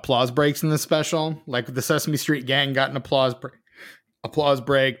applause breaks in this special. Like, the Sesame Street gang got an applause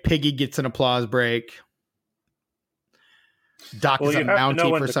break. Piggy gets an applause break. Doc is a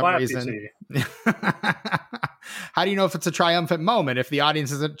Mountie for some reason. How do you know if it's a triumphant moment if the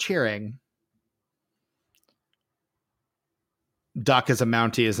audience isn't cheering? Doc as a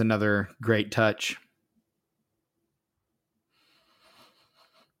Mountie is another great touch.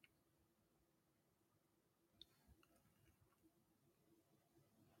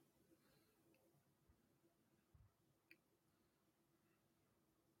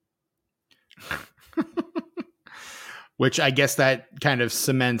 Which I guess that kind of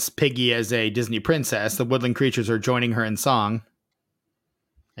cements Piggy as a Disney princess. The woodland creatures are joining her in song.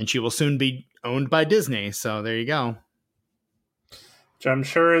 And she will soon be owned by Disney. So there you go. Which I'm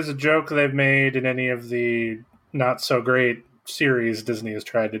sure is a joke they've made in any of the not so great series Disney has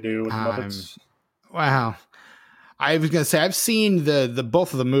tried to do with Muppets. Wow. I was going to say, I've seen the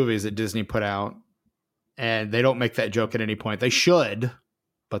both of the movies that Disney put out, and they don't make that joke at any point. They should,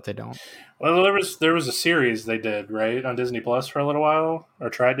 but they don't. Well, there was a series they did, right, on Disney Plus for a little while,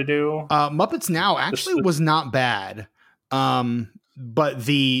 or tried to do. Muppets Now actually was not bad. But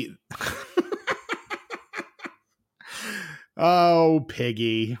the oh,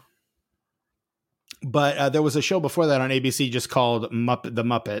 Piggy. But there was a show before that on ABC just called The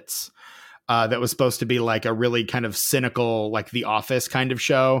Muppets. That was supposed to be like a really kind of cynical, like The Office kind of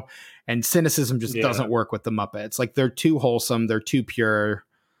show. And cynicism just doesn't work with the Muppets. Like, they're too wholesome. They're too pure.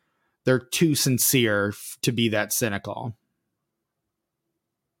 They're too sincere to be that cynical.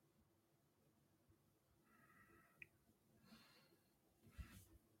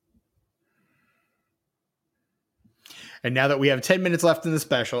 And now that we have 10 minutes left in the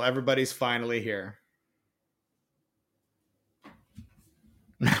special, everybody's finally here.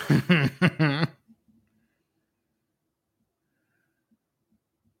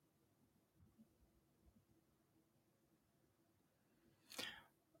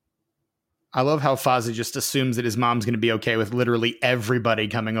 I love how Fozzie just assumes that his mom's going to be okay with literally everybody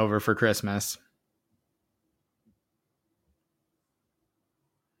coming over for Christmas.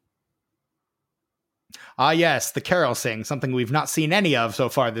 Ah, yes, the carol sing, something we've not seen any of so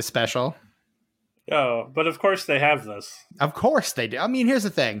far this special. Oh, but of course they have this. Of course they do. I mean, here's the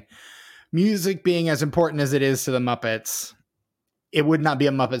thing. Music being as important as it is to the Muppets, it would not be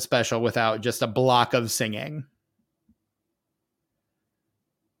a Muppet special without just a block of singing.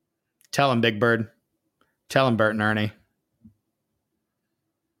 Tell him, Big Bird. Tell him, Bert and Ernie.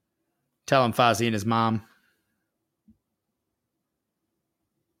 Tell him, Fozzie and his mom.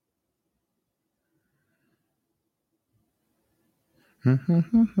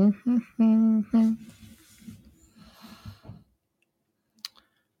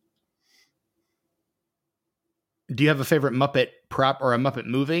 Do you have a favorite Muppet prop or a Muppet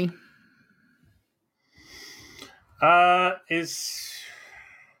movie?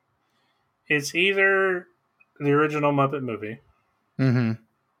 It's either the original Muppet movie Mm-hmm.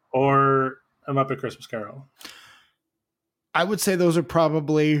 or A Muppet Christmas Carol. I would say those are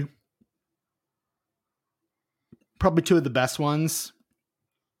probably two of the best ones.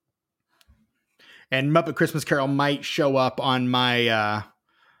 And Muppet Christmas Carol might show up on my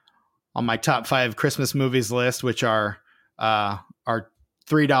top 5 Christmas movies list, which are our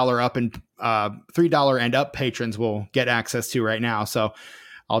 $3 up and $3 and up patrons will get access to right now. So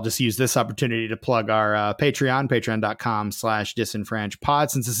I'll just use this opportunity to plug our Patreon, patreon.com/disenfranchpod,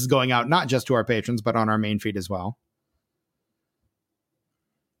 since this is going out not just to our patrons, but on our main feed as well.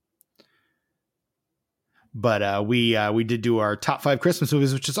 But we did do our top 5 Christmas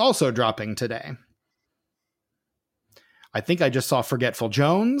movies, which is also dropping today. I think I just saw Forgetful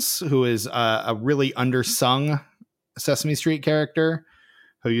Jones, who is a really undersung Sesame Street character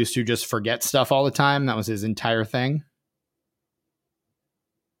who used to just forget stuff all the time. That was his entire thing.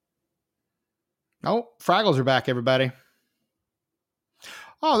 Oh, Fraggles are back, everybody.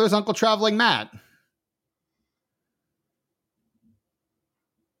 Oh, there's Uncle Traveling Matt.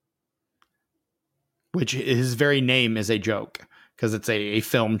 Which his very name is a joke because it's a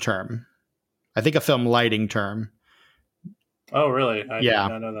film term. I think a film lighting term. Oh, really? I did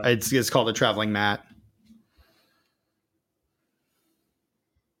not know that. It's called a Traveling Matt.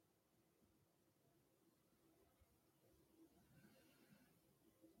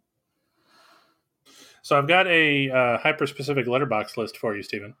 So I've got a hyper-specific letterbox list for you,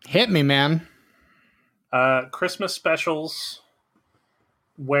 Stephen. Hit me, man. Christmas specials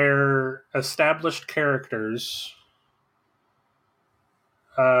where established characters...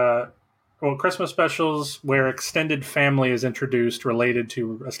 Christmas specials where extended family is introduced related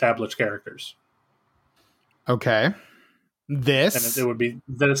to established characters. Okay. This? And it would be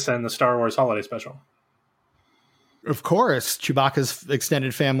this and the Star Wars Holiday Special. Of course. Chewbacca's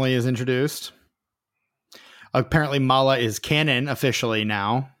extended family is introduced. Apparently Mala is canon officially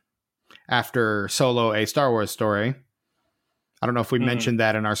now after Solo, a Star Wars story. I don't know if we mentioned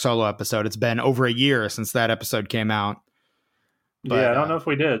that in our Solo episode. It's been over a year since that episode came out. But, yeah, I don't know if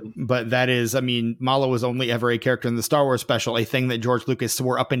we did. But that is, I mean, Mala was only ever a character in the Star Wars special, a thing that George Lucas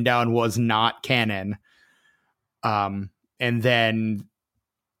swore up and down was not canon. And then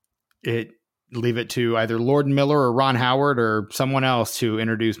leave it to either Lord Miller or Ron Howard or someone else to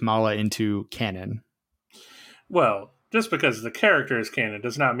introduce Mala into canon. Well, just because the character is canon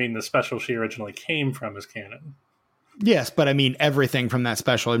does not mean the special she originally came from is canon. Yes, but I mean, everything from that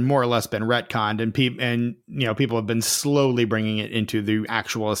special had more or less been retconned, and people have been slowly bringing it into the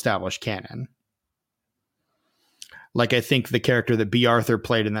actual established canon. Like, I think the character that B. Arthur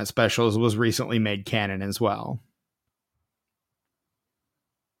played in that special was recently made canon as well.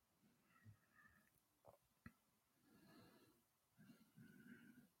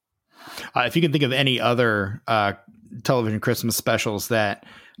 If you can think of any other television Christmas specials that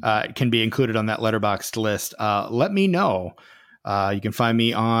can be included on that letterboxd list, let me know. You can find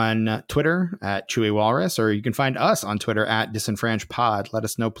me on Twitter at Chewy Walrus, or you can find us on Twitter at DisenfranchPod. Let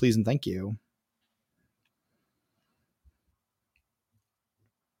us know, please, and thank you.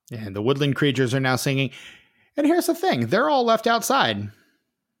 And the woodland creatures are now singing. And here's the thing. They're all left outside.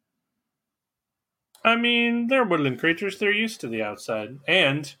 I mean, they're woodland creatures. They're used to the outside.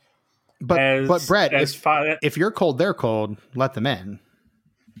 But Brett, if you're cold, they're cold. Let them in.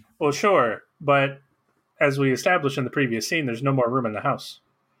 Well, sure. But as we established in the previous scene, there's no more room in the house.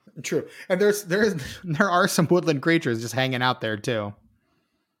 True. And there are some woodland creatures just hanging out there, too.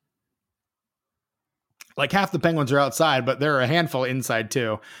 Like, half the penguins are outside, but there are a handful inside,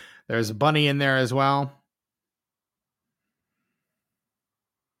 too. There's a bunny in there as well.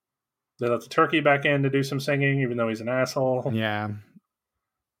 They let the turkey back in to do some singing, even though he's an asshole. Yeah.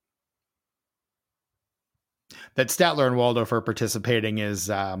 That Statler and Waldorf are participating is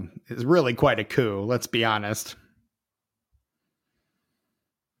really quite a coup. Let's be honest.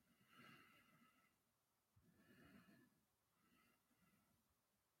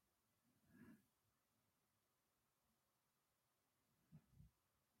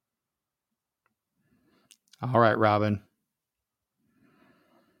 All right, Robin.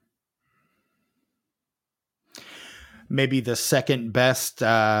 Maybe the second best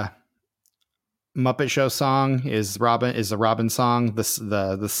Muppet Show song is the Robin song,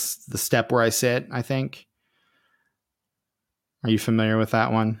 the step where I sit, I think. Are you familiar with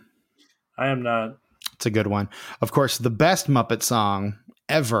that one? I am not. It's a good one. Of course, the best Muppet song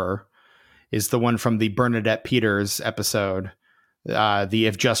ever is the one from the Bernadette Peters episode, the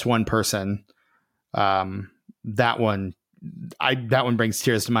If Just One Person. That one brings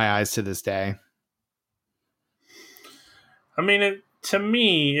tears to my eyes to this day. I mean, to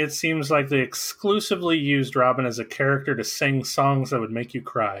me, it seems like they exclusively used Robin as a character to sing songs that would make you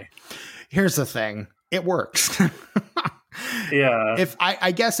cry. Here's the thing. It works. Yeah.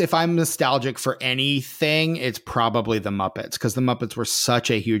 I guess if I'm nostalgic for anything, it's probably the Muppets, because the Muppets were such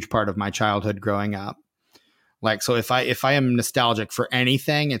a huge part of my childhood growing up. Like, so if I am nostalgic for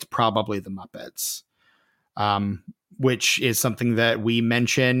anything, it's probably the Muppets. Which is something that we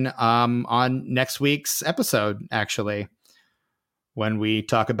mention on next week's episode, actually, when we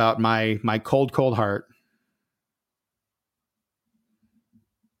talk about my cold heart.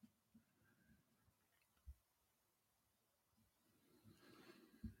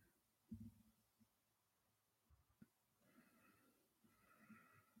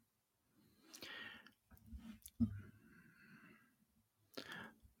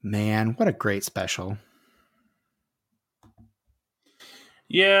 Man, what a great special.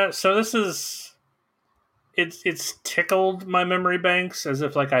 Yeah, so it's tickled my memory banks as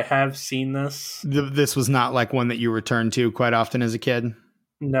if like I have seen this. This was not like one that you returned to quite often as a kid?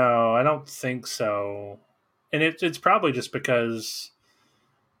 No, I don't think so. And it's probably just because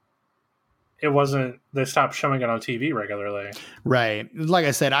they stopped showing it on TV regularly. Right. Like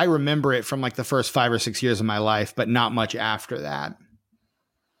I said, I remember it from like the first 5 or 6 years of my life, but not much after that.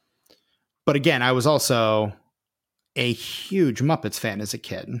 But again, I was also a huge Muppets fan as a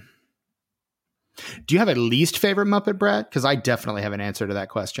kid. Do you have a least favorite Muppet, Brett? Because I definitely have an answer to that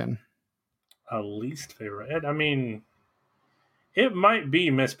question. A least favorite? I mean, it might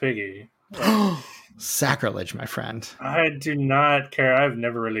be Miss Piggy. Sacrilege, my friend. I do not care. I've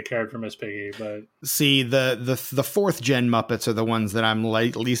never really cared for Miss Piggy, but see, the fourth gen Muppets are the ones that I'm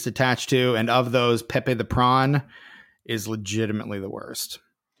least attached to, and of those, Pepe the Prawn is legitimately the worst.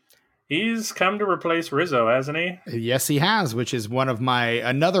 He's come to replace Rizzo, hasn't he? Yes, he has, which is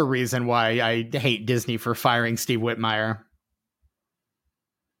another reason why I hate Disney for firing Steve Whitmire.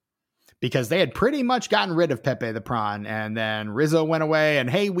 Because they had pretty much gotten rid of Pepe the Prawn, and then Rizzo went away, and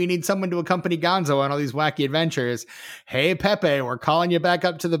hey, we need someone to accompany Gonzo on all these wacky adventures. Hey, Pepe, we're calling you back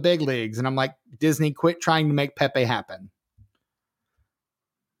up to the big leagues. And I'm like, Disney, quit trying to make Pepe happen.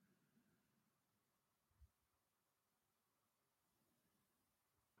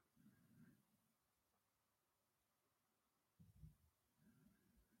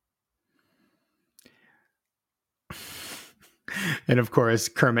 And of course,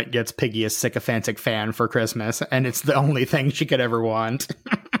 Kermit gets Piggy a sycophantic fan for Christmas, and it's the only thing she could ever want.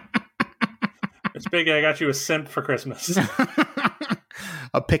 It's Piggy, I got you a simp for Christmas.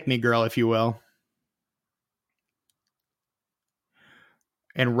 A pick-me girl, if you will.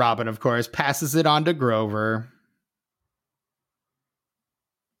 And Robin, of course, passes it on to Grover.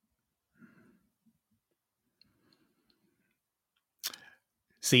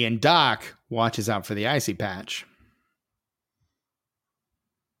 See, and Doc watches out for the icy patch.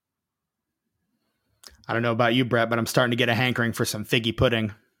 I don't know about you, Brett, but I'm starting to get a hankering for some figgy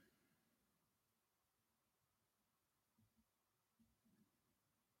pudding.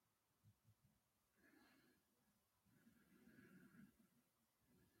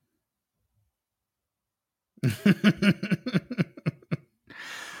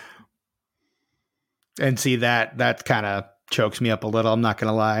 And see, that kind of chokes me up a little. I'm not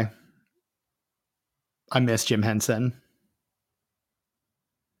going to lie. I miss Jim Henson.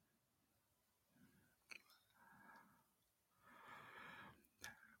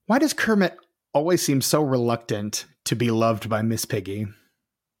 Why does Kermit always seem so reluctant to be loved by Miss Piggy?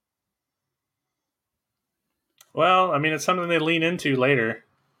 Well, I mean, it's something they lean into later.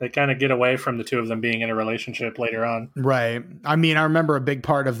 They kind of get away from the two of them being in a relationship later on. Right. I mean, I remember a big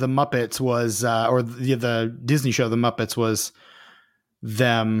part of the Muppets was, or the Disney show, The Muppets, was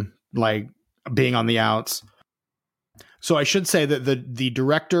them like being on the outs. So I should say that the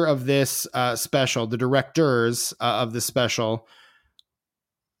director of this special, the directors of this special,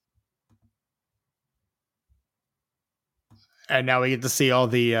 and now we get to see all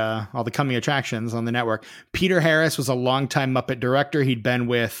the coming attractions on the network. Peter Harris was a longtime Muppet director. He'd been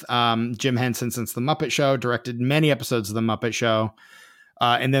with Jim Henson since The Muppet Show, directed many episodes of The Muppet Show.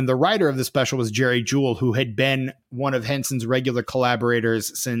 And then the writer of the special was Jerry Jewell, who had been one of Henson's regular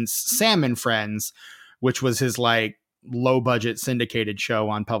collaborators since Sam and Friends, which was his like low budget syndicated show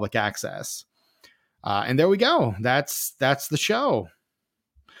on public access. And there we go. That's the show.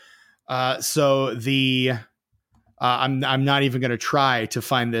 So I'm not even going to try to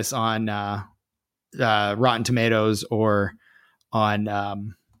find this on Rotten Tomatoes or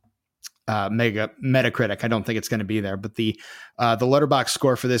on Metacritic. I don't think it's going to be there, but the Letterboxd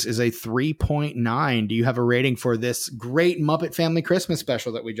score for this is a 3.9. Do you have a rating for this great Muppet Family Christmas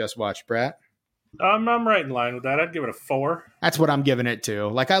special that we just watched, Brett? I'm right in line with that. I'd give it a 4. That's what I'm giving it to.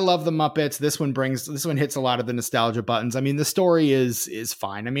 Like, I love the Muppets. This one hits a lot of the nostalgia buttons. I mean, the story is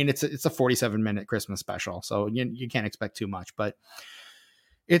fine. I mean, it's a 47-minute Christmas special, so you can't expect too much, but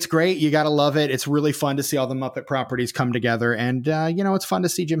it's great. You got to love it. It's really fun to see all the Muppet properties come together, and it's fun to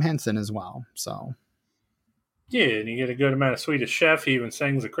see Jim Henson as well. So yeah, and you get a good amount of Swedish Chef. He even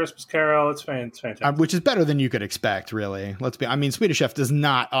sings a Christmas Carol. It's fantastic. Which is better than you could expect, really. Swedish Chef does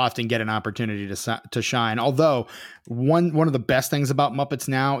not often get an opportunity to shine. Although one of the best things about Muppets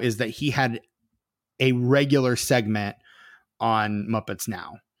Now is that he had a regular segment on Muppets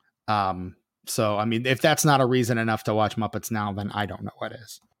Now. So, I mean, if that's not a reason enough to watch Muppets Now, then I don't know what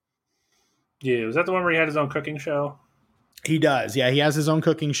is. Yeah, was that the one where he had his own cooking show? He does. Yeah, he has his own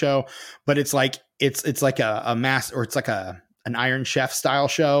cooking show, but it's like a mass, or it's like an Iron Chef style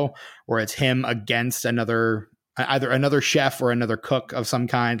show where it's him against either another chef or another cook of some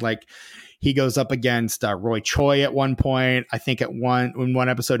kind. Like, he goes up against Roy Choi at one point. I think in one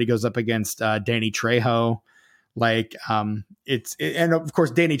episode he goes up against Danny Trejo. And of course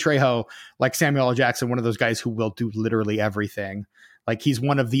Danny Trejo, like Samuel L. Jackson, one of those guys who will do literally everything. Like, he's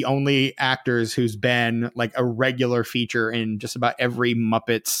one of the only actors who's been like a regular feature in just about every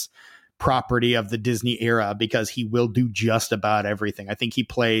Muppets property of the Disney era, because he will do just about everything. I think he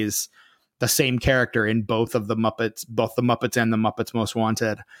plays the same character in both the Muppets and the Muppets Most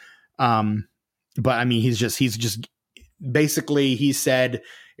Wanted. But I mean, he's just basically, he said,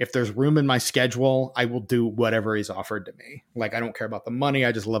 if there's room in my schedule, I will do whatever is offered to me. Like, I don't care about the money.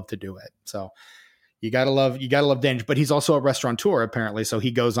 I just love to do it. So you gotta love Danny, but he's also a restaurateur apparently. So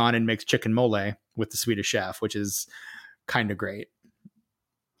he goes on and makes chicken mole with the Swedish Chef, which is kind of great.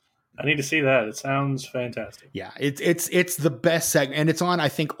 I need to see that. It sounds fantastic. Yeah, it's the best segment, and it's on, I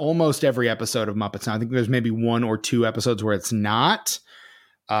think, almost every episode of Muppets Now. I think there's maybe 1 or 2 episodes where it's not,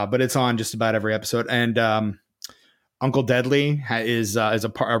 but it's on just about every episode. And Uncle Deadly is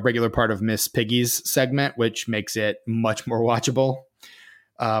a regular part of Miss Piggy's segment, which makes it much more watchable.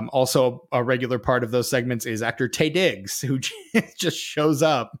 Also, a regular part of those segments is actor Taye Diggs, who just shows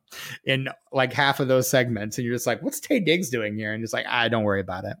up in like half of those segments, and you're just like, "What's Taye Diggs doing here?" And it's like, don't worry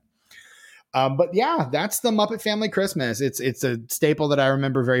about it. But yeah, that's the Muppet Family Christmas. It's a staple that I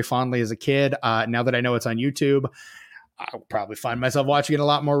remember very fondly as a kid. Now that I know it's on YouTube, I'll probably find myself watching it a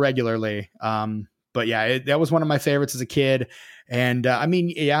lot more regularly. But yeah, that was one of my favorites as a kid. And I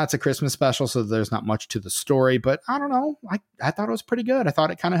mean, yeah, it's a Christmas special, so there's not much to the story, but I don't know. I thought it was pretty good. I thought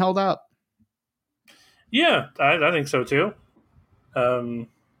it kind of held up. Yeah, I think so too.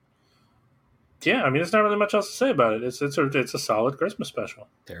 Yeah, I mean, there's not really much else to say about it. It's a solid Christmas special.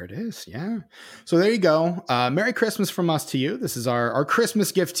 There it is. Yeah. So there you go. Merry Christmas from us to you. This is our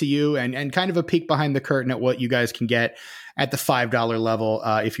Christmas gift to you, and kind of a peek behind the curtain at what you guys can get at the $5 level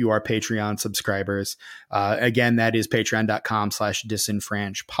if you are Patreon subscribers. Again, that is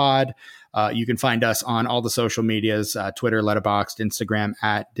patreon.com/disenfranchpod. You can find us on all the social medias, Twitter, Letterboxd, Instagram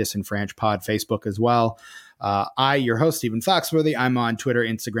at disenfranchpod, Facebook as well. Your host, Stephen Foxworthy. I'm on Twitter,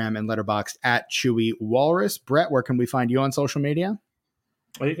 Instagram, and Letterboxd at Chewy Walrus. Brett, where can we find you on social media?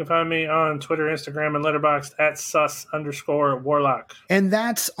 Well, you can find me on Twitter, Instagram, and Letterboxd at sus_warlock. And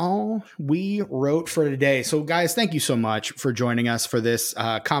that's all we wrote for today. So, guys, thank you so much for joining us for this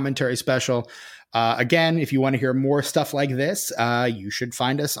commentary special. Again, if you want to hear more stuff like this, you should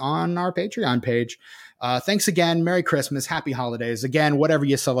find us on our Patreon page. Thanks again. Merry Christmas. Happy holidays. Again, whatever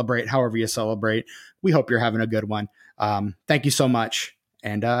you celebrate, however you celebrate, we hope you're having a good one. Thank you so much.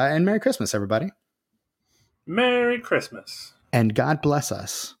 And Merry Christmas, everybody. Merry Christmas. And God bless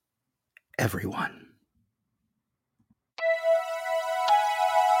us, everyone.